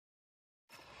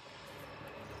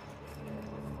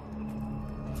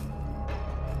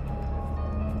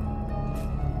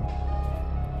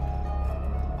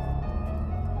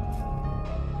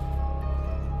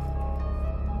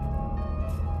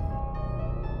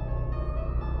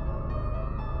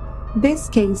This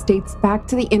case dates back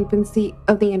to the infancy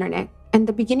of the internet and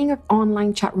the beginning of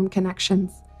online chatroom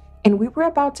connections, and we were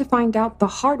about to find out the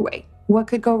hard way what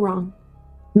could go wrong.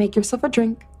 Make yourself a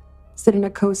drink, sit in a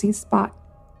cozy spot,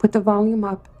 put the volume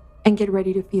up, and get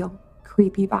ready to feel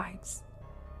creepy vibes.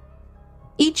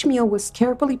 Each meal was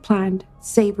carefully planned,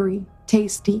 savory,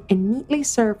 tasty, and neatly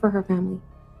served for her family.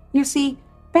 You see,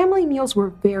 family meals were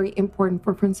very important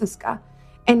for Francisca,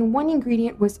 and one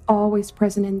ingredient was always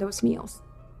present in those meals.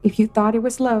 If you thought it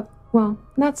was love, well,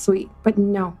 not sweet, but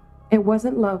no, it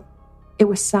wasn't love. It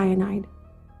was cyanide.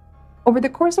 Over the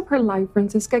course of her life,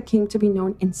 Francisca came to be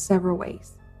known in several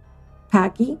ways.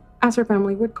 Packy, as her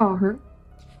family would call her.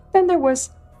 Then there was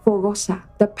Fogosa,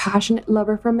 the passionate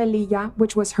lover from Melilla,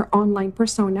 which was her online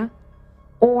persona,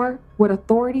 or what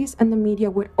authorities and the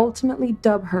media would ultimately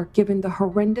dub her given the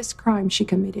horrendous crime she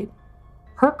committed.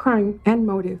 Her crime and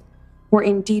motive were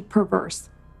indeed perverse.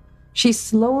 She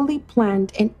slowly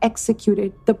planned and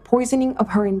executed the poisoning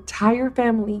of her entire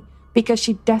family because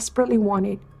she desperately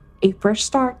wanted a fresh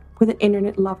start with an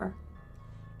internet lover.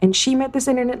 And she met this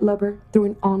internet lover through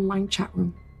an online chat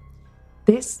room.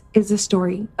 This is the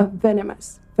story of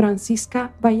Venomous,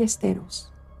 Francisca Ballesteros.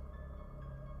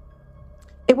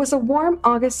 It was a warm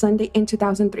August Sunday in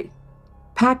 2003.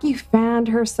 Packy fanned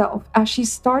herself as she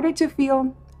started to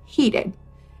feel heated,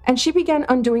 and she began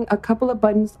undoing a couple of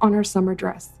buttons on her summer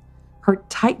dress. Her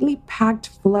tightly packed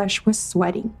flesh was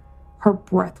sweating. Her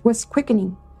breath was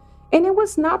quickening. And it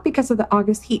was not because of the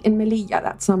August heat in Melilla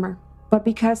that summer, but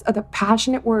because of the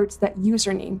passionate words that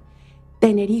username,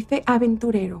 Tenerife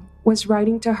Aventurero, was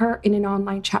writing to her in an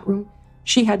online chat room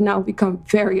she had now become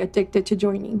very addicted to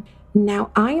joining.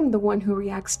 Now I am the one who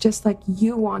reacts just like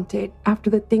you wanted after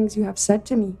the things you have said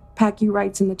to me, Packy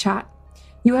writes in the chat.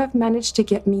 You have managed to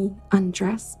get me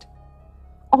undressed.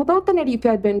 Although Tenerife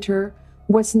Adventurer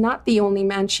was not the only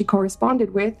man she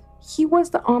corresponded with, he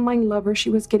was the online lover she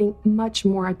was getting much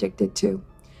more addicted to.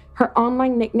 Her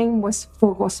online nickname was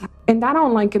Fogosa. In that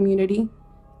online community,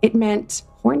 it meant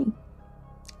horny.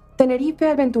 Tenerife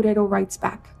Aventurero writes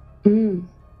back,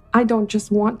 I don't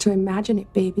just want to imagine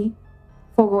it, baby.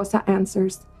 Fogosa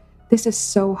answers, this is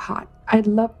so hot. I'd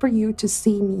love for you to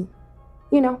see me.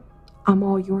 You know, I'm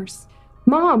all yours.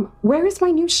 Mom, where is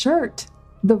my new shirt?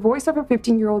 The voice of her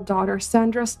 15-year-old daughter,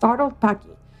 Sandra, startled Packy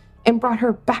and brought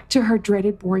her back to her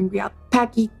dreaded boring reality.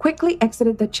 Packy quickly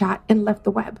exited the chat and left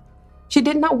the web. She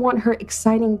did not want her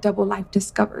exciting double life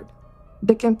discovered.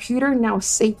 The computer now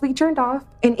safely turned off,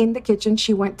 and in the kitchen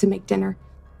she went to make dinner,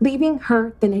 leaving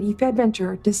her Tenerife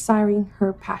adventurer desiring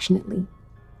her passionately.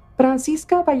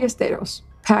 Francisca Ballesteros,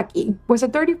 Packy, was a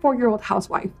 34-year-old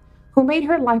housewife who made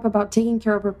her life about taking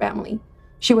care of her family.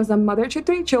 She was a mother to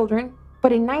 3 children,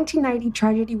 but in 1990,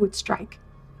 tragedy would strike,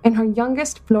 and her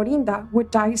youngest, Florinda, would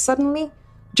die suddenly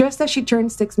just as she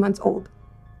turned 6 months old.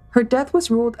 Her death was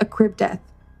ruled a crib death,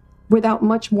 without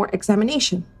much more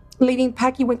examination, leaving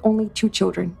Packy with only 2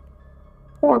 children.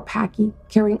 Poor Packy,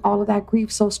 carrying all of that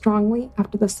grief so strongly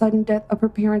after the sudden death of her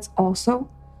parents also,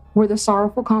 were the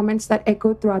sorrowful comments that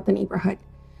echoed throughout the neighborhood.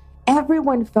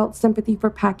 Everyone felt sympathy for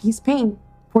Packy's pain,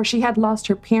 for she had lost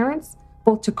her parents,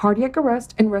 both to cardiac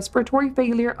arrest and respiratory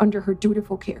failure under her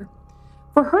dutiful care.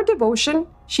 For her devotion,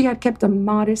 she had kept a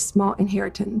modest small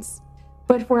inheritance.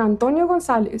 But for Antonio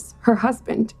Gonzalez, her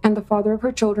husband and the father of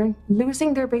her children,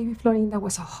 losing their baby Florinda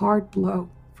was a hard blow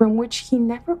from which he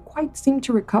never quite seemed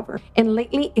to recover, and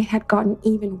lately it had gotten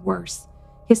even worse.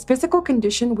 His physical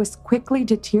condition was quickly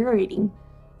deteriorating,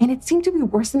 and it seemed to be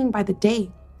worsening by the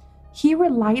day. He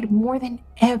relied more than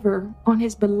ever on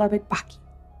his beloved Packy.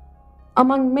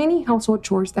 Among many household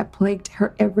chores that plagued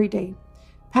her every day,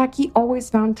 Packy always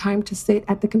found time to sit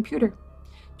at the computer.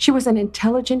 She was an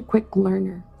intelligent, quick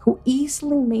learner who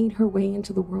easily made her way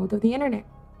into the world of the internet.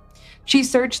 She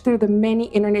searched through the many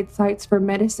internet sites for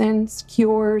medicines,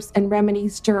 cures, and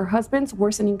remedies to her husband's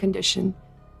worsening condition.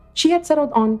 She had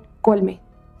settled on Colme,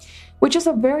 which is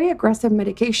a very aggressive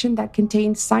medication that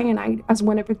contains cyanide as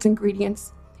one of its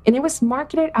ingredients, and it was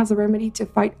marketed as a remedy to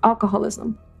fight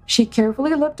alcoholism. She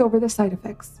carefully looked over the side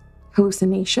effects: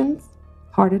 hallucinations,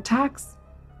 heart attacks,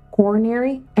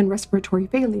 coronary and respiratory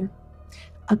failure.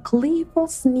 A gleeful,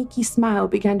 sneaky smile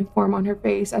began to form on her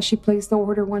face as she placed the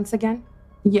order once again.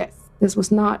 Yes, this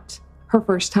was not her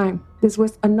first time. This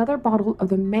was another bottle of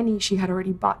the many she had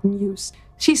already bought and used.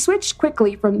 She switched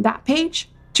quickly from that page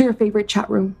to her favorite chat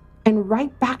room and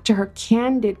right back to her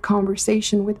candid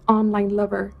conversation with online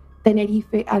lover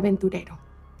Tenerife Aventurero.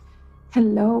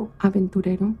 Hello,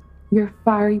 Aventurero. Your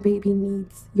fiery baby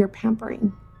needs your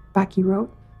pampering, Packy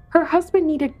wrote. Her husband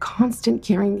needed constant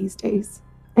caring these days,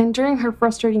 and during her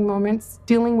frustrating moments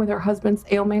dealing with her husband's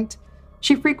ailment,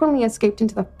 She frequently escaped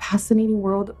into the fascinating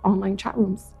world of online chat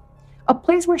rooms, a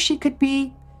place where she could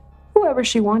be whoever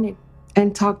she wanted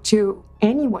and talk to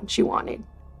anyone she wanted.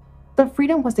 The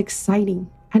freedom was exciting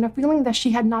and a feeling that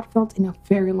she had not felt in a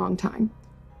very long time.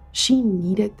 She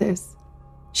needed this.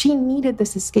 She needed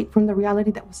this escape from the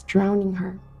reality that was drowning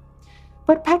her.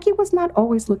 But Packy was not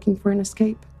always looking for an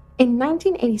escape. In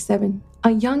 1987,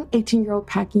 a young 18-year-old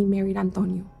Packy married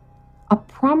Antonio, a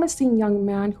promising young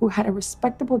man who had a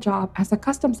respectable job as a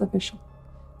customs official.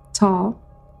 Tall,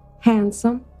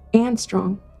 handsome, and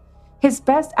strong. His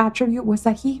best attribute was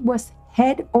that he was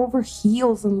head over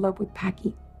heels in love with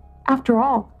Packy. After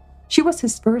all, she was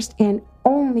his first and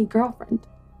only girlfriend.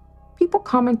 People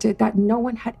commented that no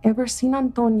one had ever seen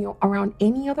Antonio around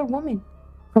any other woman.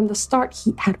 From the start,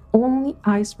 he had only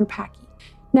eyes for Packy.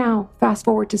 Now, fast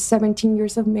forward to 17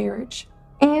 years of marriage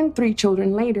and 3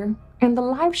 children later, and the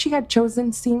life she had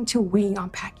chosen seemed to weigh on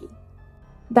Packy.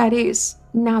 That is,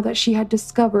 now that she had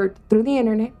discovered through the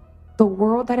internet the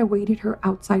world that awaited her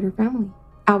outside her family,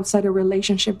 outside a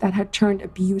relationship that had turned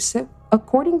abusive.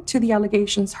 According to the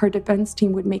allegations her defense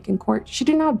team would make in court, she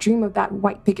did not dream of that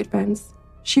white picket fence.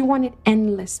 She wanted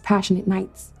endless, passionate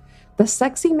nights, the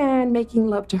sexy man making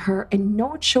love to her, and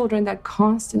no children that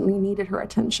constantly needed her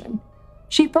attention.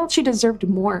 She felt she deserved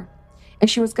more, and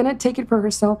she was going to take it for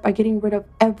herself by getting rid of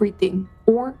everything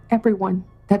or everyone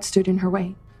that stood in her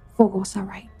way. Fogosa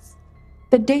writes,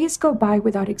 "The days go by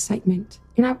without excitement,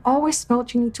 and I've always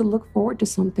felt you need to look forward to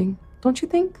something, don't you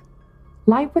think?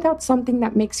 Life without something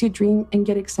that makes you dream and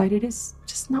get excited is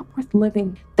just not worth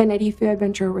living." The Tenerife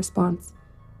adventurer responds,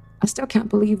 "I still can't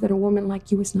believe that a woman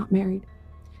like you is not married.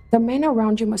 The men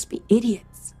around you must be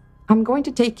idiots. I'm going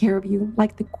to take care of you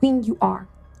like the queen you are.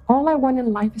 All I want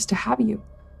in life is to have you.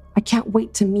 I can't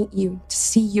wait to meet you, to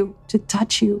see you, to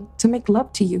touch you, to make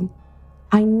love to you.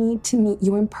 I need to meet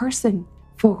you in person."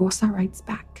 Fogosa writes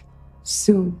back,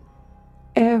 "Soon.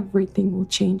 Everything will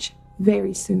change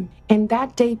very soon." And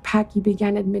that day, Packy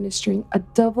began administering a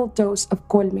double dose of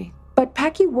colme. But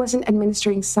Packy wasn't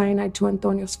administering cyanide to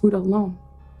Antonio's food alone.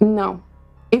 No.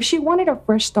 If she wanted a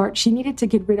fresh start, she needed to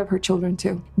get rid of her children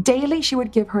too. Daily, she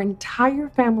would give her entire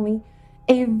family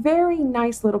a very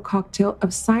nice little cocktail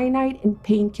of cyanide and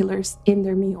painkillers in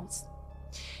their meals.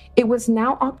 It was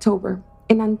now October,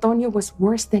 and Antonio was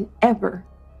worse than ever.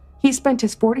 He spent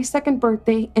his 42nd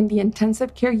birthday in the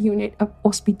intensive care unit of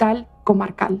Hospital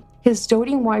Comarcal. His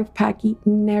doting wife, Packy,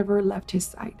 never left his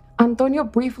side. Antonio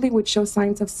briefly would show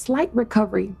signs of slight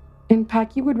recovery, and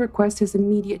Packy would request his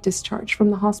immediate discharge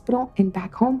from the hospital and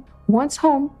back home. Once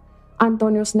home,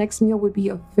 Antonio's next meal would be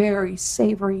a very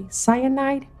savory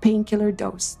cyanide painkiller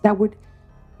dose that would,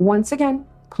 once again,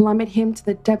 plummet him to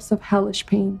the depths of hellish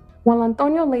pain. While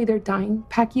Antonio lay there dying,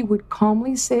 Packy would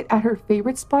calmly sit at her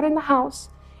favorite spot in the house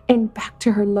and back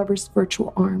to her lover's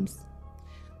virtual arms.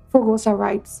 Fogosa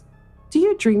writes, "Do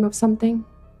you dream of something?"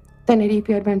 The Tenerife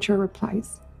adventurer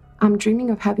replies, "I'm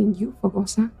dreaming of having you,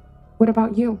 Fogosa. What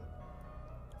about you?"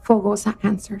 Fogosa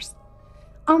answers,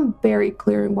 "I'm very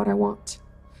clear in what I want.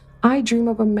 I dream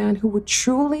of a man who would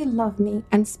truly love me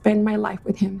and spend my life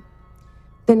with him."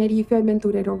 The Tenerife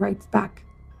aventurero writes back,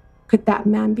 "Could that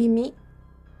man be me?"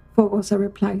 Fogosa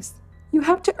replies, "You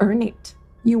have to earn it.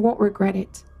 You won't regret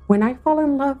it. When I fall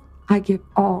in love, I give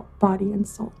all body and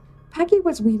soul." Packy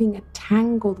was weaving a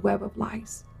tangled web of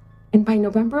lies. And by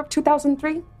November of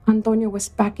 2003, Antonio was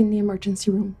back in the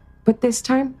emergency room. But this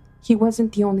time, he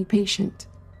wasn't the only patient.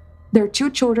 Their 2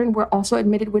 children were also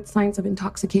admitted with signs of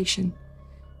intoxication.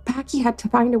 Packy had to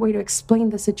find a way to explain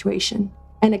the situation,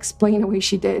 and explain away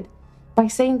she did, by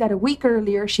saying that a week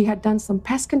earlier she had done some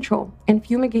pest control and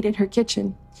fumigated her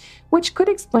kitchen, which could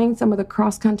explain some of the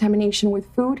cross-contamination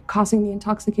with food causing the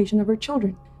intoxication of her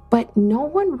children. But no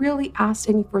one really asked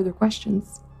any further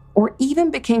questions, or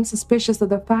even became suspicious of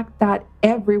the fact that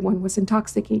everyone was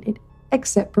intoxicated,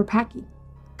 except for Packy.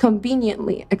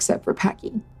 Conveniently, except for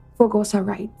Packy. Fogosa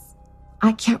writes,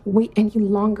 "I can't wait any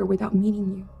longer without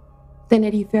meeting you." The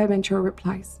Tenerife adventurer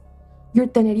replies, "Your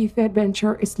Tenerife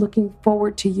adventure is looking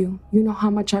forward to you. You know how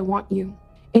much I want you."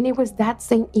 And it was that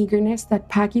same eagerness that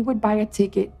Packy would buy a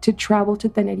ticket to travel to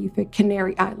Tenerife,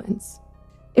 Canary Islands.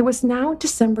 It was now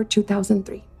December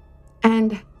 2003,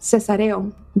 and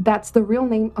Cesareo, that's the real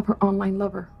name of her online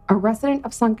lover, a resident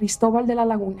of San Cristobal de la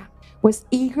Laguna, was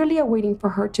eagerly awaiting for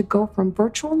her to go from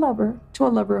virtual lover to a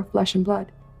lover of flesh and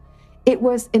blood. It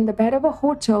was in the bed of a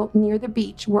hotel near the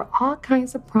beach where all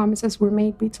kinds of promises were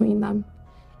made between them,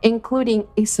 including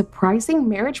a surprising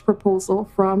marriage proposal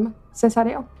from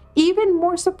Cesareo. Even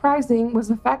more surprising was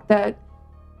the fact that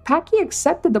Packy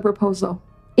accepted the proposal,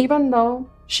 even though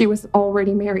she was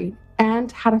already married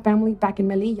and had a family back in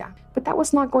Melilla. But that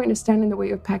was not going to stand in the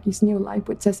way of Packy's new life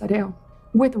with Cesareo.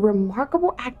 With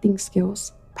remarkable acting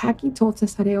skills, Packy told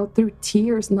Cesareo through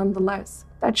tears nonetheless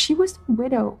that she was a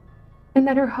widow and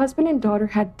that her husband and daughter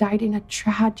had died in a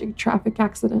tragic traffic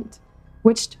accident,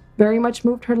 which very much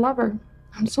moved her lover.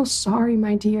 "I'm so sorry,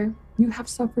 my dear. You have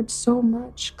suffered so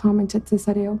much," commented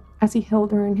Cesareo as he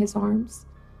held her in his arms.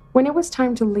 When it was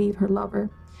time to leave her lover,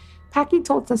 Packy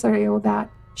told Cesareo that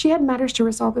she had matters to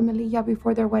resolve in Melilla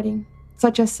before their wedding,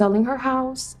 such as selling her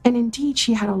house, and indeed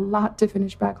she had a lot to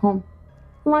finish back home.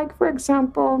 Like, for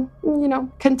example,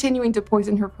 continuing to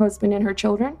poison her husband and her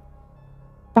children.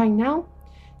 By now,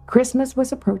 Christmas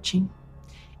was approaching,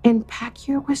 and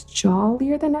Packy was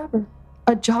jollier than ever.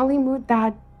 A jolly mood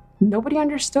that nobody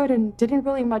understood and didn't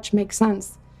really much make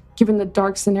sense, given the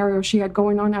dark scenario she had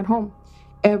going on at home.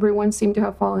 Everyone seemed to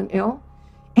have fallen ill,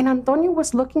 and Antonio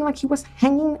was looking like he was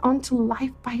hanging onto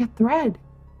life by a thread.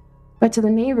 But to the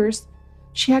neighbors,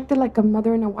 she acted like a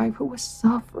mother and a wife who was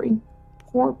suffering.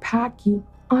 Poor Packy,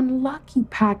 unlucky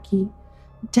Packy,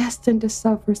 destined to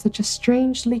suffer such a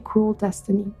strangely cruel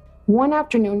destiny. One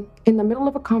afternoon, in the middle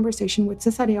of a conversation with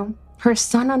Cesareo, her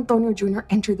son Antonio Jr.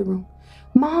 entered the room.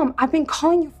 "Mom, I've been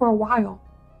calling you for a while."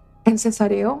 And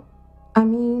Cesareo,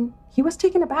 he was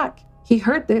taken aback. He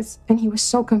heard this, and he was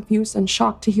so confused and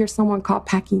shocked to hear someone call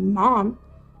Packy Mom.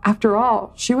 After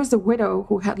all, she was the widow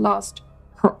who had lost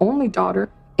her only daughter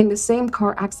in the same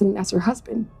car accident as her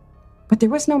husband. But there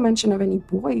was no mention of any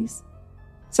boys.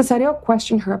 Cesareo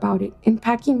questioned her about it, and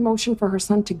Packy motioned for her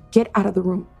son to get out of the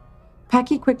room.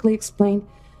 Packy quickly explained,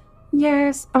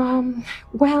 "Yes,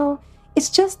 well, it's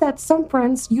just that some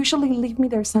friends usually leave me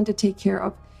their son to take care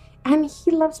of. And he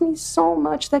loves me so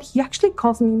much that he actually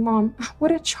calls me Mom.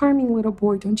 What a charming little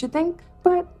boy, don't you think?"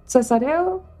 But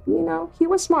Cesareo, he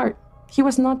was smart. He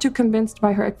was not too convinced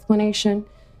by her explanation.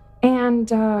 And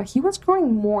he was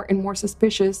growing more and more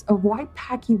suspicious of why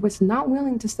Packy was not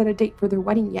willing to set a date for their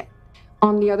wedding yet.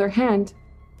 On the other hand,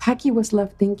 Packy was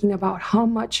left thinking about how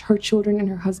much her children and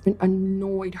her husband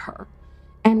annoyed her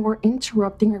and were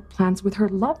interrupting her plans with her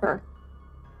lover.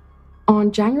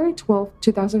 On January 12,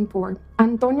 2004,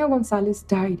 Antonio Gonzalez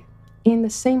died in the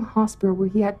same hospital where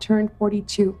he had turned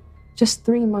 42 just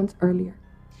 3 months earlier.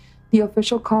 The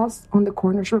official cause on the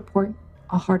coroner's report,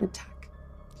 a heart attack.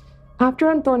 After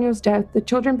Antonio's death, the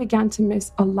children began to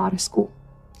miss a lot of school.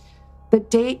 The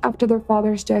day after their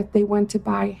father's death, they went to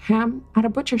buy ham at a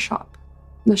butcher shop.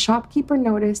 The shopkeeper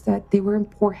noticed that they were in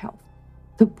poor health.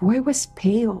 The boy was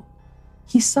pale.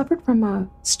 He suffered from a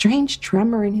strange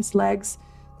tremor in his legs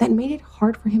that made it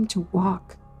hard for him to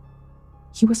walk.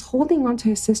 He was holding on to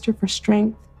his sister for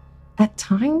strength. At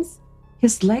times,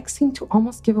 his legs seemed to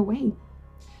almost give away.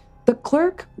 The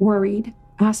clerk, worried,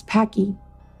 asked Packy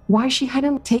why she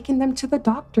hadn't taken them to the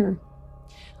doctor.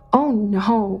 "Oh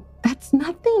no, that's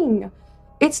nothing.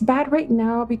 It's bad right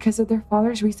now because of their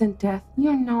father's recent death.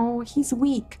 He's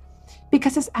weak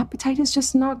because his appetite is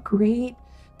just not great.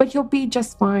 But he'll be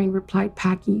just fine," replied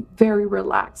Packy, very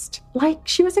relaxed, like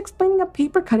she was explaining a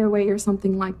paper cutaway or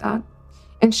something like that.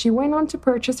 And she went on to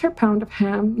purchase her pound of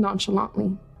ham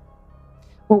nonchalantly.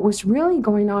 What was really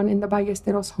going on in the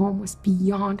Ballesteros home was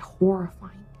beyond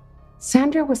horrifying.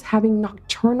 Sandra was having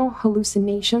nocturnal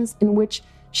hallucinations in which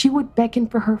she would beckon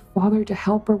for her father to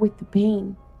help her with the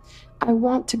pain. "I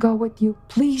want to go with you.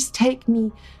 Please take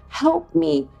me. Help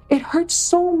me. It hurts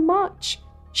so much,"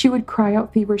 she would cry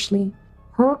out feverishly.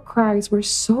 Her cries were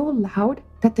so loud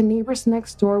that the neighbors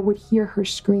next door would hear her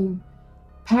scream.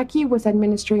 Packy was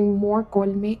administering more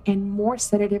colme and more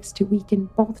sedatives to weaken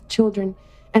both children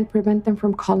and prevent them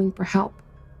from calling for help.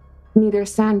 Neither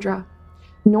Sandra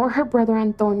nor her brother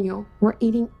Antonio were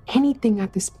eating anything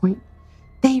at this point.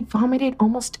 They vomited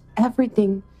almost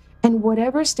everything, and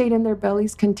whatever stayed in their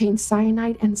bellies contained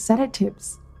cyanide and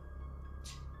sedatives.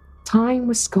 Time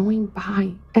was going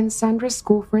by, and Sandra's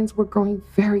school friends were growing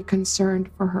very concerned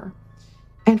for her.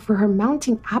 And for her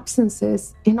mounting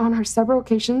absences, and on her several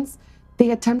occasions,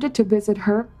 they attempted to visit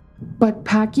her, but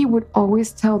Packy would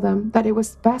always tell them that it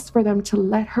was best for them to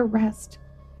let her rest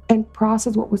and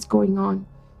process what was going on,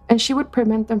 and she would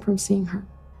prevent them from seeing her.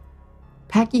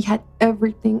 Packy had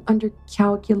everything under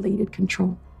calculated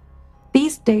control.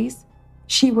 These days,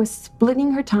 she was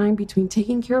splitting her time between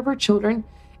taking care of her children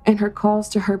and her calls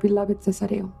to her beloved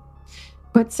Cesareo.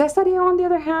 But Cesareo, on the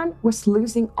other hand, was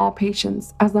losing all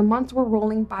patience as the months were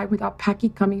rolling by without Packy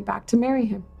coming back to marry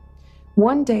him.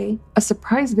 One day, a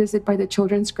surprise visit by the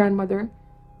children's grandmother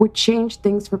would change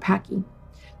things for Packy.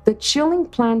 The chilling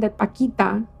plan that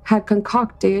Paquita had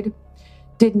concocted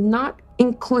did not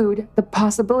include the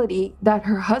possibility that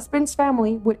her husband's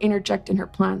family would interject in her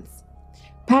plans.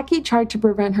 Packy tried to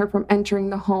prevent her from entering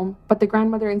the home, but the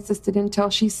grandmother insisted until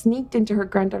she sneaked into her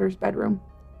granddaughter's bedroom.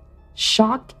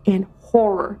 Shock and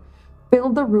horror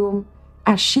filled the room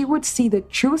as she would see the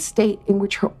true state in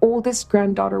which her oldest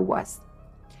granddaughter was.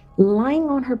 Lying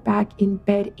on her back in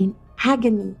bed in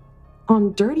agony,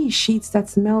 on dirty sheets that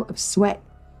smelled of sweat,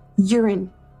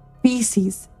 urine,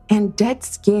 feces, and dead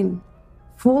skin,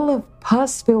 full of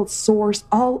pus-filled sores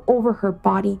all over her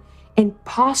body and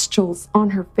pustules on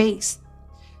her face.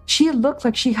 She looked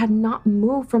like she had not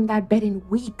moved from that bed in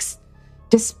weeks,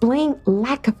 displaying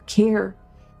lack of care,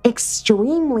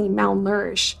 extremely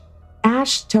malnourished,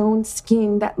 ash-toned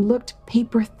skin that looked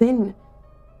paper-thin.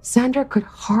 Sandra could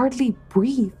hardly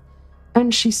breathe,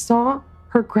 and she saw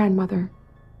her grandmother.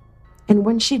 And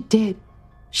when she did,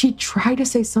 she tried to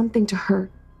say something to her,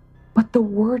 but the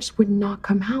words would not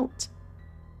come out.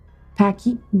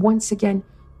 Packy, once again,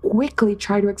 quickly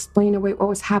tried to explain away what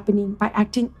was happening by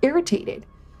acting irritated.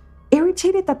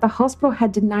 Irritated that the hospital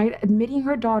had denied admitting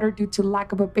her daughter due to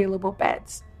lack of available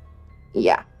beds.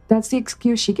 Yeah, that's the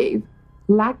excuse she gave.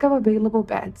 Lack of available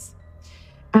beds.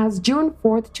 As June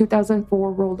 4th,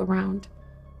 2004 rolled around,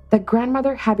 the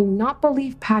grandmother, having not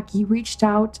believed Packy, reached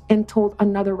out and told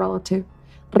another relative,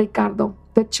 Ricardo,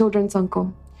 the children's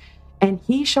uncle. And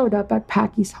he showed up at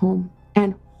Packy's home,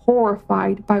 and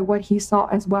horrified by what he saw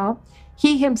as well,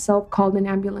 he himself called an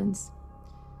ambulance.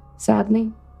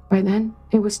 Sadly, by then,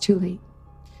 it was too late.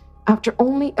 After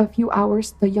only a few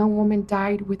hours, the young woman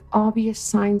died with obvious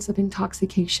signs of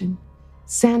intoxication.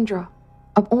 Sandra,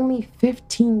 of only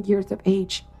 15 years of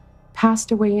age,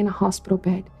 passed away in a hospital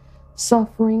bed,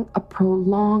 suffering a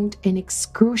prolonged and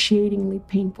excruciatingly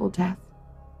painful death.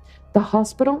 The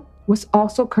hospital was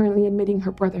also currently admitting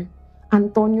her brother,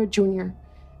 Antonio Jr.,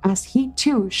 as he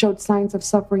too showed signs of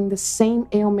suffering the same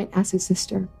ailment as his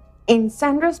sister. In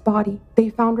Sandra's body, they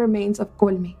found remains of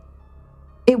colme.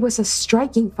 It was a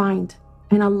striking find,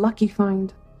 and a lucky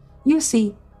find. You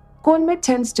see, colme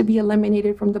tends to be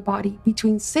eliminated from the body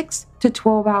between 6 to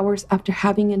 12 hours after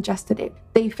having ingested it.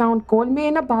 They found colme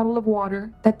in a bottle of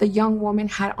water that the young woman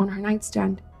had on her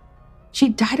nightstand. She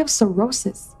died of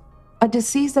cirrhosis, a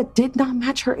disease that did not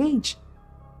match her age.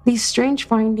 These strange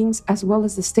findings, as well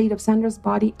as the state of Sandra's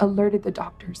body, alerted the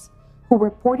doctors, who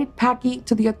reported Packy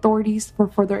to the authorities for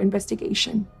further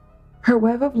investigation. Her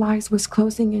web of lies was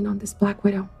closing in on this Black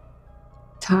Widow.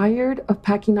 Tired of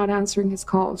Packy not answering his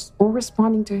calls or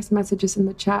responding to his messages in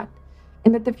the chat,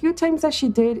 and that the few times that she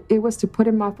did, it was to put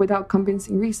him off without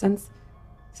convincing reasons,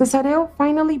 Cesareo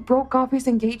finally broke off his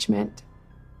engagement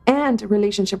and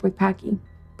relationship with Packy.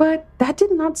 But that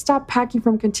did not stop Packy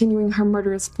from continuing her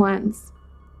murderous plans.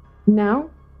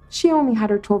 Now, she only had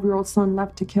her 12-year-old son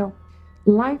left to kill.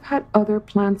 Life had other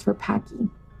plans for Packy,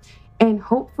 and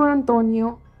hope for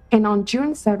Antonio. And on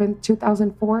June 7,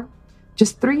 2004,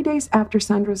 just 3 days after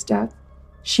Sandra's death,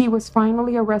 she was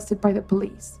finally arrested by the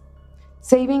police,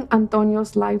 saving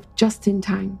Antonio's life just in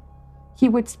time. He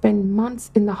would spend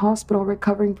months in the hospital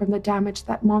recovering from the damage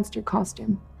that monster caused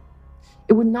him.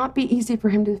 It would not be easy for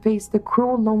him to face the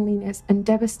cruel loneliness and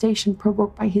devastation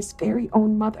provoked by his very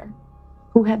own mother,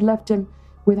 who had left him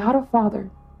without a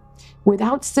father,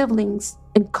 without siblings,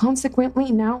 and consequently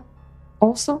now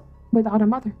also without a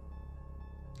mother.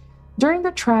 During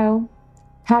the trial,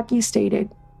 Packy stated,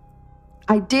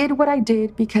 "I did what I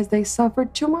did because they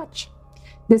suffered too much.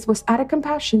 This was out of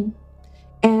compassion,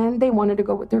 and they wanted to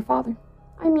go with their father.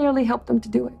 I merely helped them to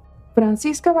do it."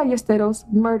 Francisca Ballesteros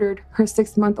murdered her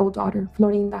 6-month-old daughter,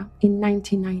 Florinda, in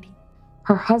 1990.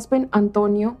 Her husband,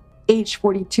 Antonio, age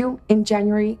 42, in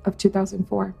January of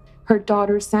 2004. Her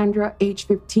daughter, Sandra, age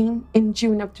 15, in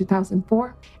June of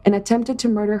 2004, and attempted to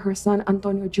murder her son,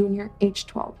 Antonio Jr., age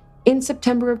 12. In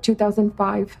September of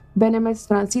 2005, Venomous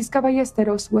Francisca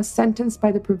Ballesteros was sentenced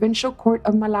by the Provincial Court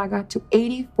of Malaga to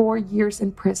 84 years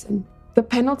in prison. The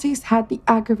penalties had the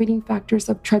aggravating factors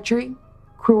of treachery,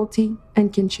 cruelty,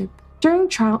 and kinship. During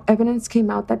trial, evidence came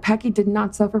out that Packy did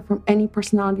not suffer from any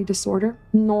personality disorder,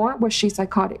 nor was she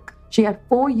psychotic. She had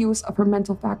full use of her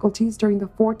mental faculties during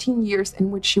the 14 years in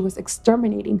which she was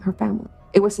exterminating her family.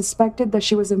 It was suspected that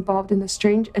she was involved in the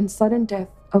strange and sudden death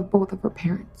of both of her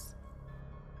parents.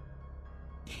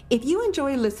 If you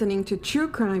enjoy listening to true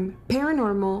crime,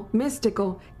 paranormal,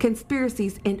 mystical,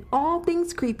 conspiracies, and all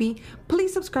things creepy,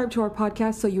 please subscribe to our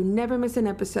podcast so you never miss an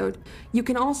episode. You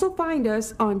can also find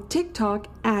us on TikTok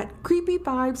at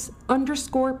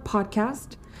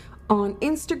creepyvibes_podcast, on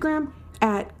Instagram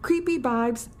at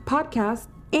creepyvibespodcast,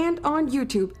 and on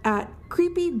YouTube at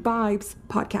Creepy Vibes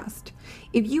Podcast.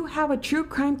 If you have a true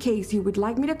crime case you would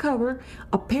like me to cover,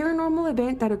 a paranormal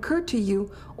event that occurred to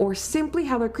you, or simply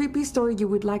have a creepy story you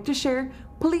would like to share,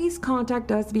 please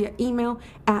contact us via email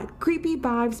at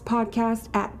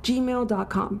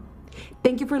creepyvibespodcast@gmail.com.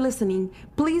 Thank you for listening.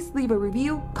 Please leave a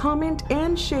review, comment,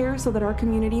 and share so that our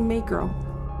community may grow.